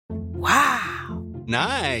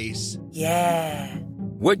Nice. Yeah.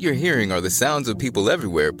 What you're hearing are the sounds of people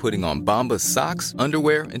everywhere putting on Bombas socks,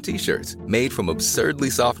 underwear, and T-shirts made from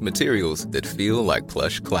absurdly soft materials that feel like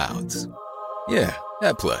plush clouds. Yeah,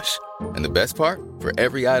 that plush. And the best part? For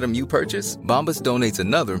every item you purchase, Bombas donates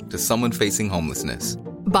another to someone facing homelessness.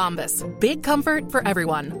 Bombas. Big comfort for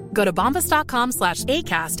everyone. Go to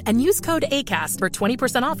bombas.com/ACAST and use code ACAST for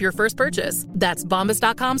 20% off your first purchase. That's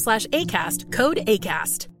bombas.com/ACAST. Code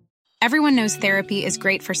ACAST. Everyone knows therapy is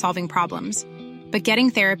great for solving problems. But getting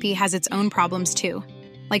therapy has its own problems too.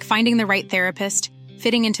 Like finding the right therapist,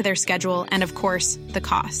 fitting into their schedule, and of course, the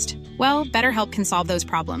cost. Well, BetterHelp can solve those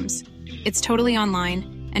problems. It's totally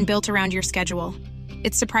online and built around your schedule.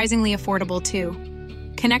 It's surprisingly affordable too.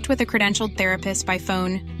 Connect with a credentialed therapist by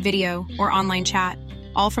phone, video, or online chat,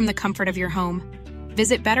 all from the comfort of your home.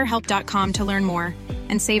 Visit BetterHelp.com to learn more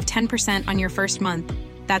and save 10% on your first month.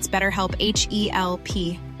 That's BetterHelp,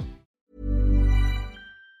 H-E-L-P.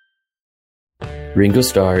 Ringo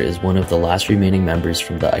Starr is one of the last remaining members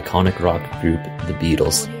from the iconic rock group The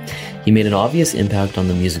Beatles. He made an obvious impact on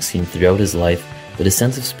the music scene throughout his life, but his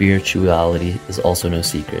sense of spirituality is also no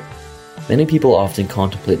secret. Many people often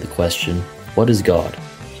contemplate the question, what is God?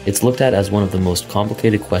 It's looked at as one of the most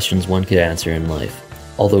complicated questions one could answer in life,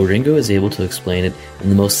 although Ringo is able to explain it in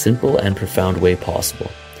the most simple and profound way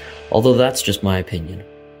possible. Although that's just my opinion.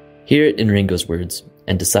 Hear it in Ringo's words,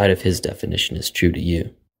 and decide if his definition is true to you.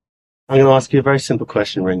 I'm going to ask you a very simple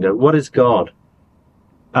question, Ringo. What is God?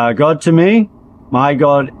 God to me, my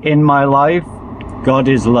God in my life, God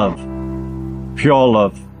is love. Pure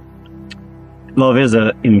love. Love is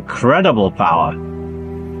an incredible power.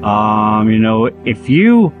 If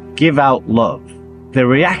you give out love, the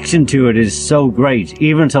reaction to it is so great,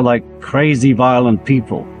 even to like crazy violent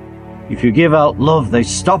people. If you give out love, they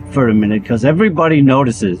stop for a minute because everybody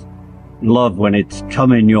notices love when it's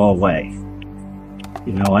coming your way.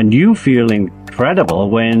 And you feel incredible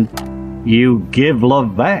when you give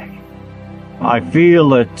love back. I feel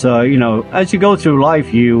that, as you go through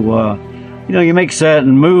life, you make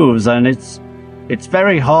certain moves, and it's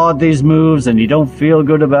very hard, these moves, and you don't feel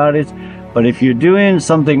good about it. But if you're doing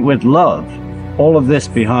something with love, all of this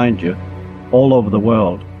behind you, all over the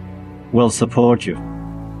world, will support you.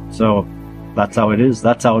 So that's how it is.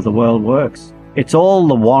 That's how the world works. It's all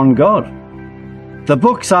the one God. The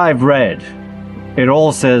books I've read, it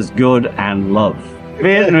all says good and love.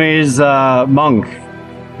 Vietnamese monk,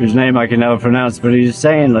 whose name I can never pronounce, but he's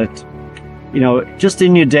saying that, just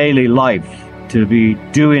in your daily life, to be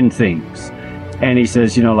doing things. And he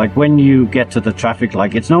says, like when you get to the traffic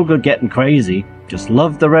light, it's no good getting crazy. Just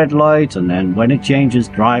love the red light, and then when it changes,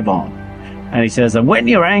 drive on. And he says, and when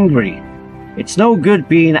you're angry, it's no good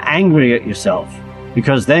being angry at yourself,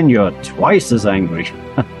 because then you're twice as angry.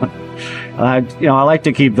 I like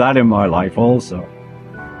to keep that in my life also.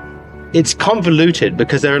 It's convoluted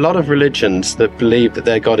because there are a lot of religions that believe that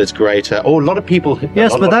their God is greater, or a lot of people...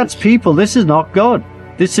 Yes, but that's people. This is not God.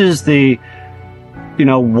 This is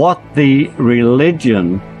what the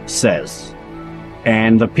religion says.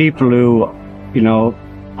 And the people who,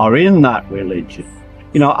 are in that religion.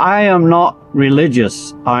 I am not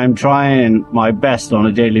religious. I'm trying my best on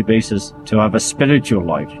a daily basis to have a spiritual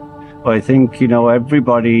life. I think,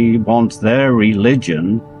 everybody wants their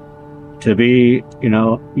religion to be,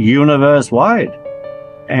 universe-wide.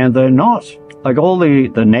 And they're not. Like all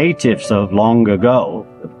the natives of long ago,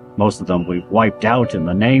 most of them we've wiped out in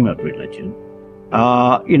the name of religion,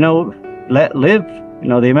 let live.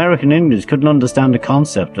 The American Indians couldn't understand the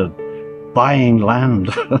concept of buying land.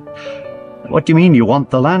 What do you mean you want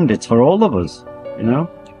the land? It's for all of us,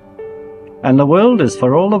 And the world is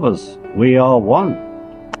for all of us. We are one.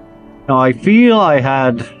 Now, I feel I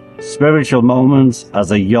had spiritual moments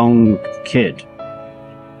as a young kid.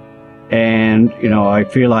 And, I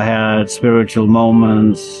feel I had spiritual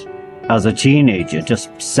moments as a teenager, just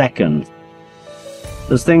seconds.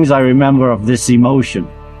 There's things I remember of this emotion.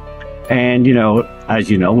 And, as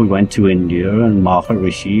you know, we went to India and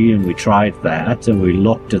Maharishi, and we tried that, and we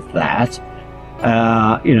looked at that.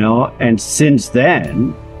 And since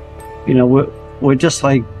then, we're just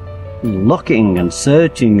like looking and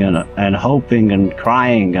searching and hoping and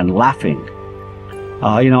crying and laughing.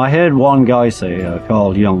 I heard one guy say,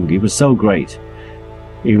 Carl Jung, he was so great.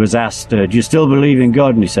 He was asked, do you still believe in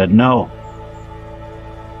God? And he said, no.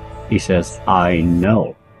 He says, I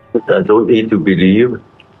know. I don't need to believe.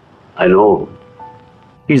 I know.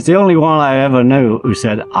 He's the only one I ever knew who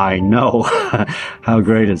said, I know. How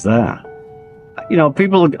great is that?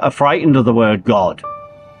 People are frightened of the word God.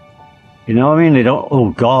 They don't,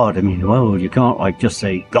 oh, God. Well, you can't just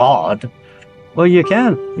say God. Well, you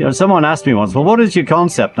can. Someone asked me once, well, what is your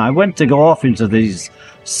concept? And I went to go off into these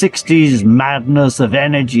 60s madness of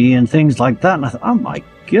energy and things like that. And I thought, oh my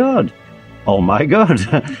God.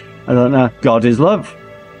 I don't know. God is love.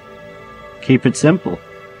 Keep it simple.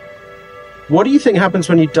 What do you think happens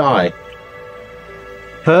when you die?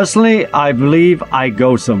 Personally, I believe I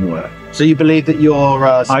go somewhere. So you believe that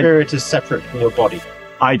your spirit is separate from your body?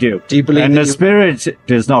 I do. Do you believe and that the spirit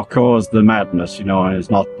does not cause the madness, and it's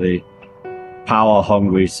not the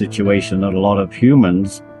power-hungry situation that a lot of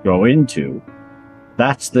humans go into.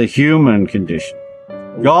 That's the human condition.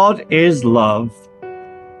 God is love.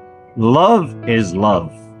 Love is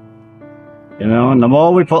love. And the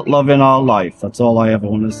more we put love in our life, that's all I ever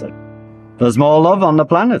want to say. There's more love on the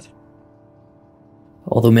planet.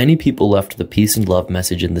 Although many people left the peace and love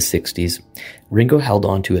message in the 60s, Ringo held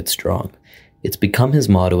on to it strong. It's become his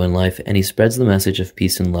motto in life, and he spreads the message of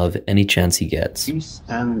peace and love any chance he gets. Peace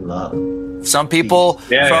and love. Some people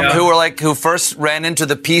who first ran into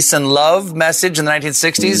the peace and love message in the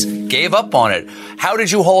 1960s gave up on it. How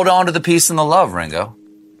did you hold on to the peace and the love, Ringo?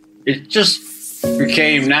 It just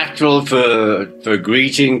became natural for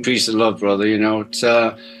greeting peace and love, brother.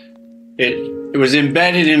 It was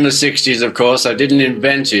embedded in the 60s, of course. I didn't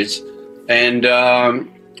invent it.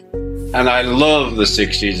 And I love the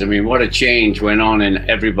 60s. I mean, what a change went on in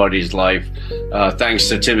everybody's life, thanks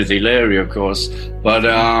to Timothy Leary, of course. But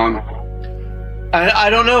I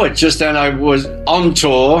don't know. It just then I was on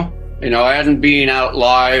tour. I hadn't been out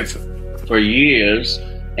live for years.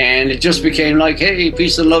 And it just became like, hey,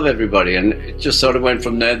 peace and love, everybody. And it just sort of went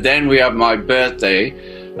from there. Then we have my birthday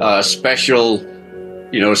special,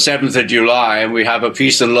 7th of July, and we have a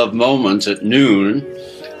peace and love moment at noon.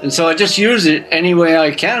 And so I just use it any way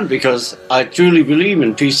I can because I truly believe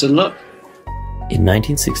in peace and love. In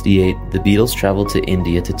 1968, the Beatles traveled to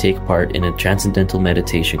India to take part in a transcendental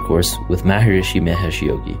meditation course with Maharishi Mahesh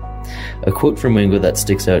Yogi. A quote from Ringo that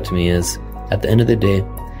sticks out to me is, "At the end of the day,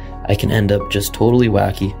 I can end up just totally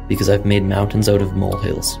wacky because I've made mountains out of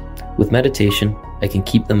molehills. With meditation, I can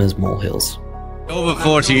keep them as molehills." Over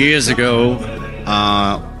 40 years ago,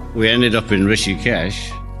 we ended up in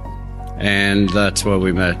Rishikesh, and that's where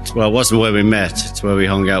we met. Well, it wasn't where we met, it's where we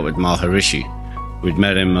hung out with Maharishi. We'd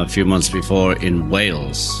met him a few months before in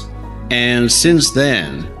Wales. And since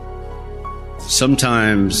then,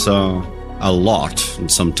 sometimes a lot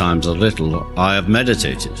and sometimes a little, I have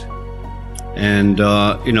meditated. And,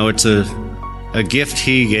 it's a gift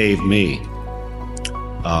he gave me,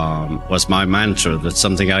 was my mantra. That's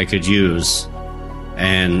something I could use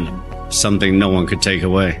and something no one could take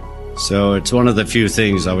away. So it's one of the few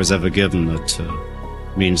things I was ever given that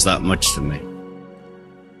means that much to me.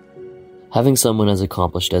 Having someone as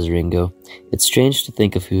accomplished as Ringo, it's strange to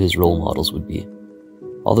think of who his role models would be.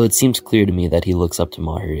 Although it seems clear to me that he looks up to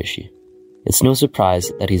Maharishi. It's no surprise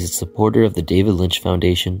that he's a supporter of the David Lynch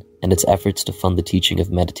Foundation and its efforts to fund the teaching of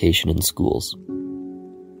meditation in schools.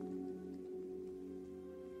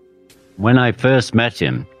 When I first met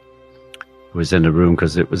him, I was in a room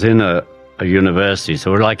because it was in a university,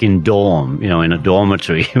 so we're like in dorm, in a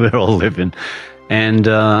dormitory, we're all living. And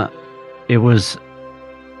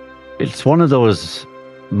it's one of those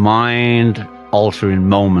mind-altering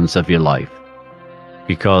moments of your life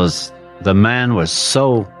because the man was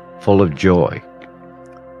so full of joy,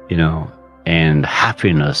 and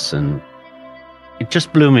happiness, and it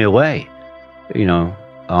just blew me away.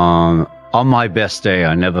 On my best day,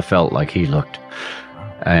 I never felt like he looked.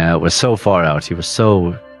 It was so far out.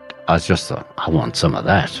 I just thought, I want some of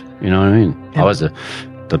that. You know what I mean? I was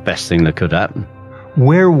the best thing that could happen.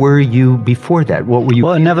 Where were you before that? What were you?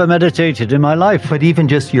 Well, I never meditated in my life. But even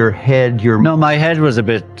just your head, No, my head was a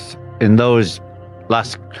bit in those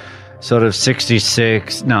last sort of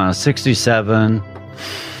 67.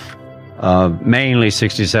 Mainly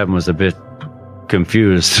 67 was a bit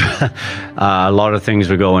confused. A lot of things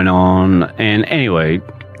were going on. And anyway,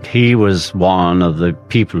 he was one of the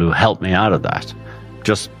people who helped me out of that.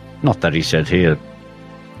 Just, not that he said, here,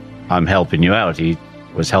 I'm helping you out. He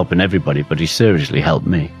was helping everybody, but he seriously helped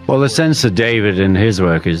me. Well, the sense of David in his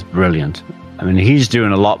work is brilliant. I mean, he's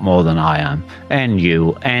doing a lot more than I am, and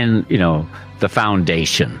you, and, the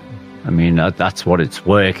foundation. I mean, that's what it's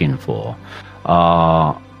working for.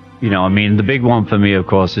 The big one for me, of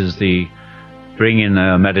course, is the bringing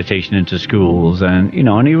meditation into schools. And,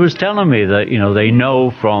 and he was telling me that, they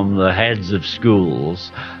know from the heads of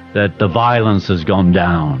schools that the violence has gone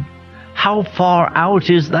down. How far out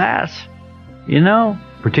is that?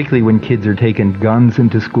 Particularly when kids are taking guns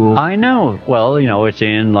into school. I know. Well, it's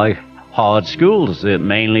in, hard schools it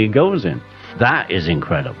mainly goes in. That is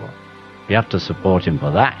incredible. You have to support him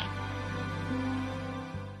for that.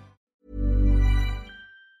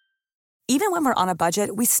 Even when we're on a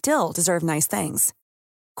budget, we still deserve nice things.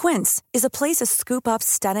 Quince is a place to scoop up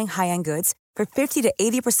stunning high-end goods for 50 to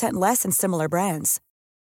 80% less than similar brands.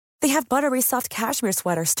 They have buttery soft cashmere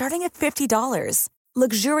sweaters starting at $50,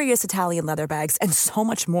 luxurious Italian leather bags, and so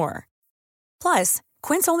much more. Plus,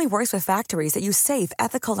 Quince only works with factories that use safe,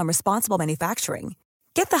 ethical, and responsible manufacturing.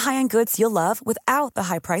 Get the high-end goods you'll love without the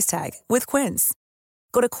high price tag with Quince.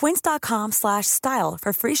 Go to quince.com/style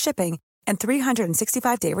for free shipping and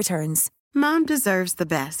 365-day returns. Mom deserves the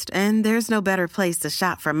best, and there's no better place to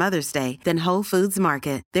shop for Mother's Day than Whole Foods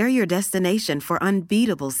Market. They're your destination for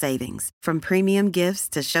unbeatable savings, from premium gifts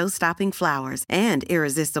to show-stopping flowers and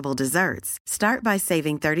irresistible desserts. Start by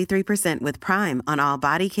saving 33% with Prime on all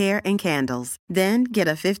body care and candles. Then get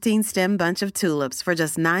a 15-stem bunch of tulips for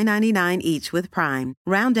just $9.99 each with Prime.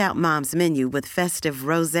 Round out Mom's menu with festive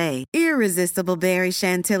rosé, irresistible berry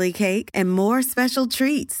chantilly cake, and more special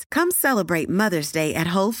treats. Come celebrate Mother's Day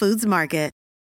at Whole Foods Market.